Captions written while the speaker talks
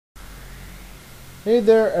Hey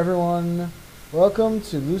there, everyone. Welcome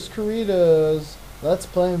to Loose Corridas. Let's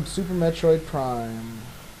play Super Metroid Prime.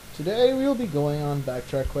 Today we will be going on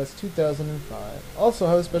Backtrack Quest 2005. Also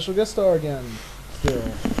have a special guest star again. Still.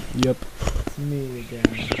 Yep. It's me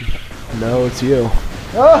again. No, it's you.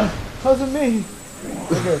 Ah! How's it me?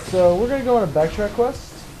 Okay, so we're gonna go on a Backtrack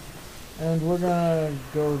Quest. And we're gonna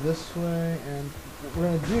go this way, and what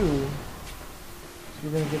we're gonna do is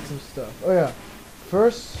we're gonna get some stuff. Oh yeah.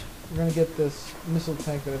 First, we're gonna get this missile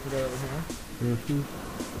tank that I forgot over here.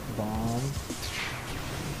 Bomb.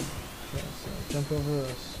 Okay, so jump over the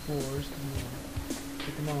spores.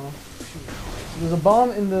 Pick them off. Shoot. So there's a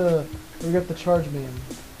bomb in the. We got the charge beam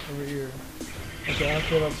over here. Okay, I don't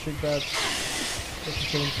care about the street bats. They can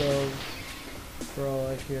kill themselves for all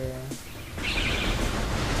I care.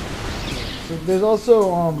 So there's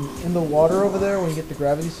also in the water over there when you get the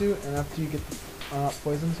gravity suit, and after you get the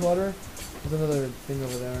poisonous water. There's another thing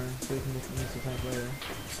over there, so you can get the missile tank later.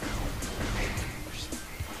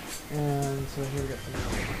 And so here we got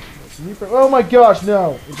some. Oh my gosh,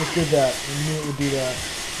 no! It just did that. I knew it would do that.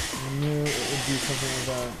 I knew it would do something like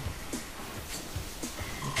that.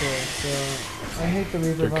 Okay, so I hate the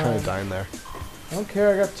Reaper You're Vine. kind of dying there. I don't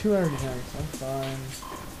care. I got 2 energy tanks. I'm fine.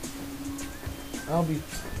 I'll be.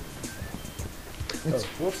 It's,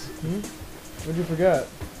 whoops. What'd you forget?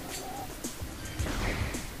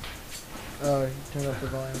 Oh, you turned off the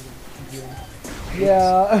volume of the computer.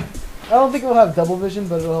 Yeah, I don't think it'll have double vision,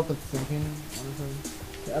 but it'll help with thinking,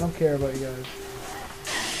 honestly. I don't care about you guys.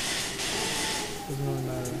 Doesn't really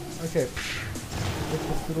matter. Okay. Get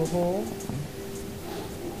this little hole.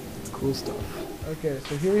 Cool stuff. Okay,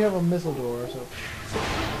 so here we have a missile door, so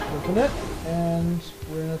open it, and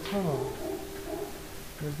we're in a tunnel.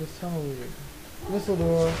 Where's this tunnel lead? Missile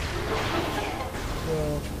door.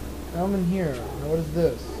 So, now I'm in here. Now what is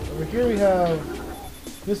this? Over here we have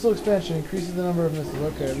missile expansion, increases the number of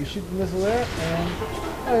missiles. Okay, we shoot the missile there, and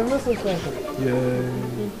I have missile expansion. Yay.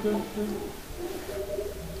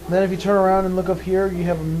 Then if you turn around and look up here, you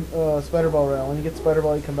have a spider ball rail. When you get spider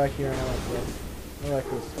ball, you come back here and all that stuff. I like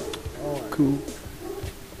this stuff. Alright. Cool.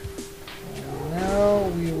 And now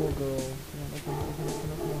we will go.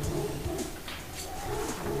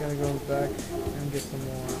 We gotta go back and get some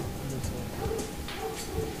more missiles.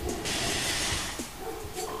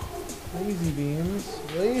 Lazy beams.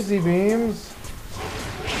 Lazy beams!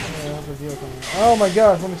 Oh my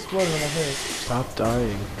gosh, one exploded in my face. Stop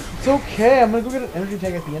dying. It's okay, I'm gonna go get an energy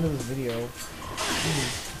tank at the end of this video.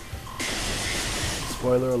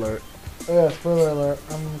 Spoiler alert. Oh yeah, spoiler alert.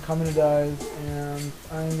 I'm coming to dies, and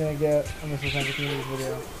I'm gonna get a missile tank at the end of this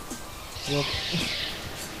video. Whoop. I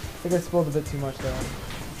think I spoiled a bit too much there.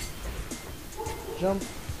 Jump.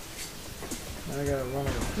 Now I gotta run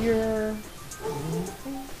over here.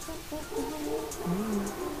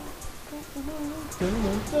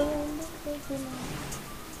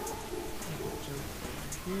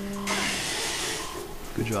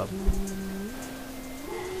 Good job.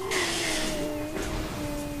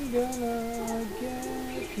 Gonna get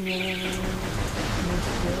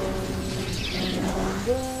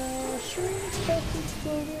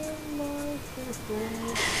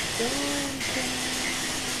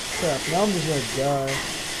crap, now I'm just gonna die.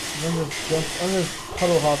 I'm just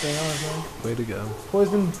puddle hopping, honestly. Way to go.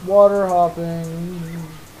 Poison water hopping.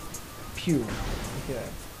 Pew. Okay.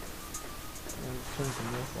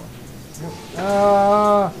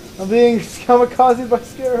 Ah! I'm being kamikaze by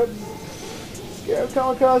scarabs. Scarab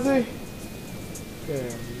kamikaze. Okay,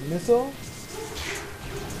 missile.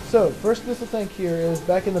 So, first missile tank here is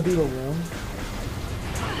back in the beetle room.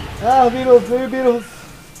 Ah, beetles, baby beetles.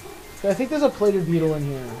 Okay, I think there's a plated beetle in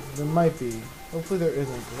here. There might be. Hopefully there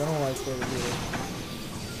isn't, because I don't like plated beetles.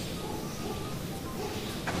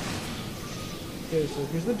 Okay, so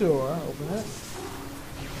here's the door. Open it.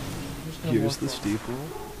 Here's the steeple.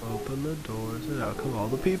 Open the doors, and out come all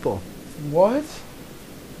the people. What?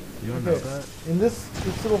 You don't know that? In this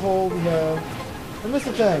little hole we have a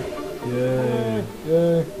missile tank. Yay.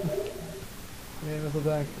 Yay. Yay, missile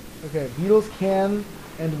tank. Okay, beetles can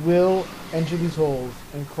and will enter these holes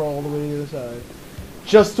and crawl all the way to the other side.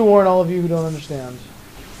 Just to warn all of you who don't understand.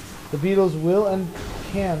 The beetles will and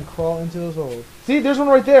can crawl into those holes. See, there's one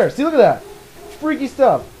right there. See, look at that. Freaky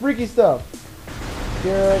stuff. Freaky stuff.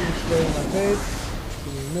 Scarab, exploding in my face.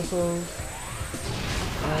 Give me missiles.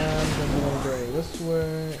 And then we're going to go this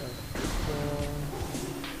way.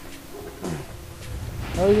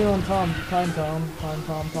 How are you doing, Tom? Time.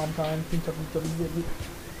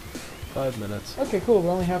 5 minutes. Okay, cool. We're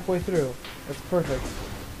only halfway through. That's perfect.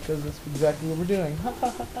 Because that's exactly what we're doing.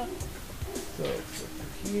 So, it's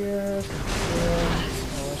here. Some scarabs.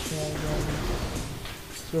 All that shenanigans.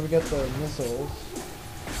 That's where we get the missiles.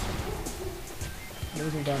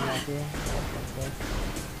 Laser down now too.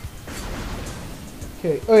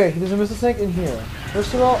 Okay, oh yeah, there's a missile tank in here.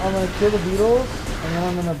 First of all, I'm gonna kill the beetles, and then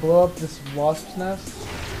I'm gonna blow up this wasp's nest.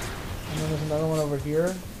 And then there's another one over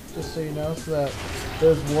here, just so you know, so that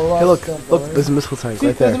those warlocks Hey, look, don't look, worry. there's a missile tank See,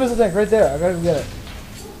 right there's there. a missile tank right there. I gotta go get it.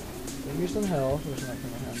 Give you some health, which is not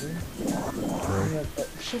coming handy. Right. Oh,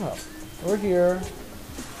 shut up. Over here.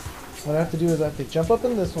 What I have to do is I have to jump up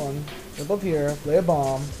in this one, jump up here, lay a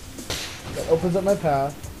bomb. That opens up my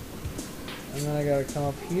path. And then I gotta come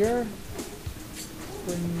up here.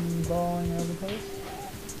 Spring balling out of the place.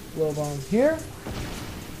 Blow a bomb here.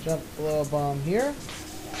 Jump, blow a bomb here.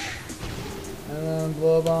 And then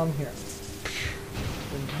blow a bomb here.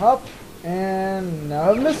 Then hop. And now I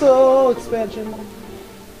have missile expansion.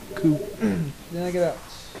 Cool. Then I get out.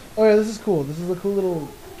 Oh yeah, this is cool. This is a cool little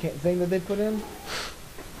thing that they put in.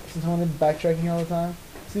 Since I'm backtracking all the time.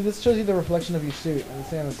 See, this shows you the reflection of your suit. And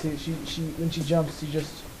Sam, see, she when she jumps, she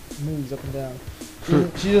just moves up and down.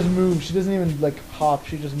 She just moves. She doesn't even like hop.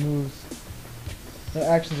 She just moves. No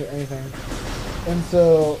actions or anything. And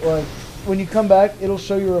so, like, when you come back, it'll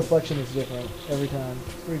show your reflection is different every time.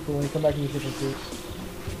 It's pretty cool when you come back in your different suits.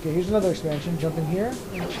 Okay, here's another expansion. Jump in here.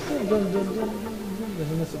 There's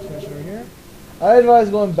a missile expansion over here. I advise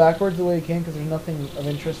going backwards the way you can because there's nothing of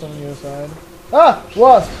interest on the other side. Ah!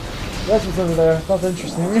 Wasp! That's what's over there. That's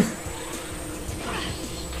interesting.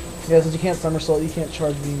 Yeah, since you can't somersault, you can't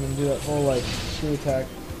charge beam and do that whole, like, screw attack.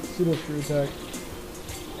 Pseudo screw attack.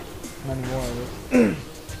 Not anymore, I guess.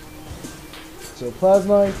 So,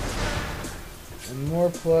 plasmites. And more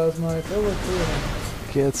plasmites. Oh, look, 3 of them.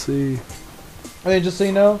 Can't see. Okay, just so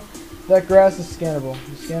you know, that grass is scannable.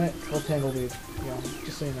 You scan it, it's called tangleweed. Yeah,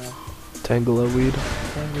 just so you know. Tangela weed.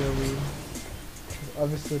 Tangleweed.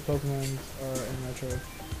 Obviously, Pokemon are in Metroid.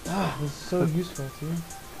 Ah, this is so useful too. You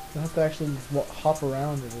don't have to actually hop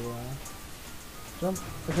around everywhere. Jump.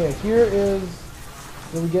 Okay, here is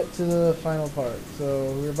where we get to the final part. So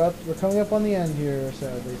we're coming up on the end here,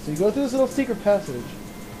 sadly. So you go through this little secret passage,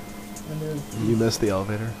 and there's. You missed the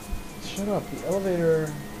elevator. Shut up. The elevator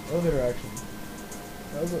action.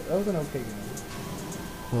 That was an okay game.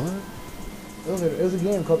 What? Elevator. It was a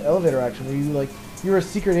game called Elevator Action where you were a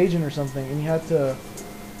secret agent or something, and you had to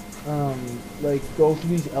like go through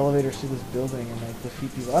these elevators to this building and like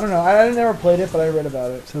defeat people. I don't know. I never played it, but I read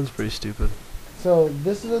about it. Sounds pretty stupid. So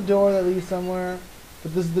this is a door that leads somewhere,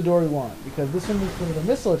 but this is the door we want because this one leads to the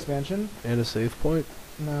missile expansion. And a save point?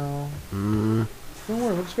 No. Mm. Don't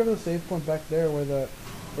worry. We'll just go to the save point back there where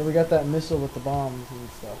we got that missile with the bombs and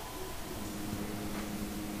stuff.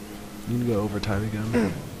 You can go overtime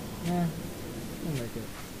again. Yeah. We'll make it.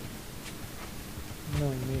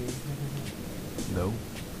 Knowing me. No. Okay.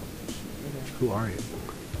 Who are you?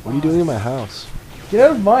 What are you doing in my house? Get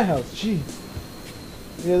out of my house, jeez.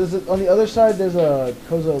 Yeah, on the other side there's a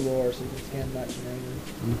Kozo lore, so you can scan that shenanigans.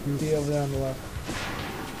 Mm-hmm. See over there on the left.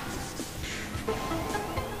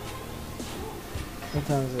 What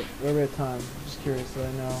time is it? Where are we at time? I'm just curious so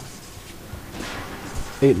I know.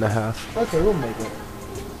 8.5. Okay, we'll make it.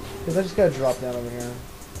 Because I just gotta drop down over here.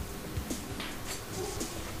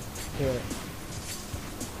 Okay.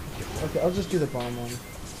 Okay, I'll just do the bomb one.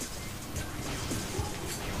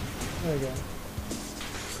 There we go.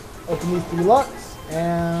 Open these 3 locks,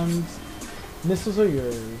 and missiles are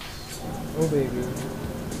yours. Oh baby.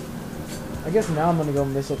 I guess now I'm gonna go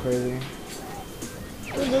missile crazy.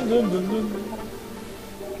 Dun, dun, dun, dun, dun.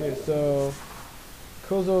 Okay, so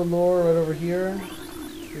Kozo lore right over here.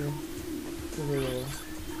 Here. Kozo lore.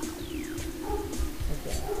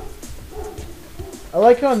 Okay. I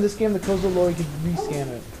like how in this game the Kozo lore you can rescan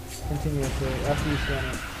it continuously after you scan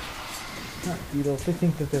it. Not beetles, they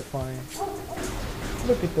think that they're funny.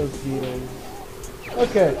 Look at those beetles.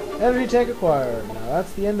 Okay, energy tank acquired. Now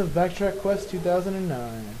that's the end of Backtrack Quest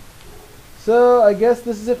 2009. So I guess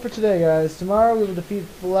this is it for today, guys. Tomorrow we will defeat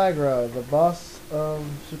Flagra, the boss of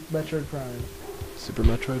Super Metroid Prime. Super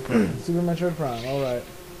Metroid Prime. Super Metroid Prime. All right.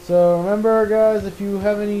 So remember, guys, if you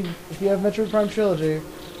have Metroid Prime Trilogy,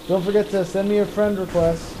 don't forget to send me a friend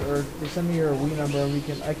request or send me your Wii number,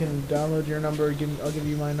 and I can download your number. I'll give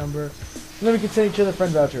you my number, and then we can send each other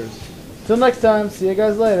friend vouchers. Till next time, see you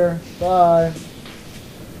guys later. Bye.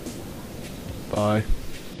 Bye.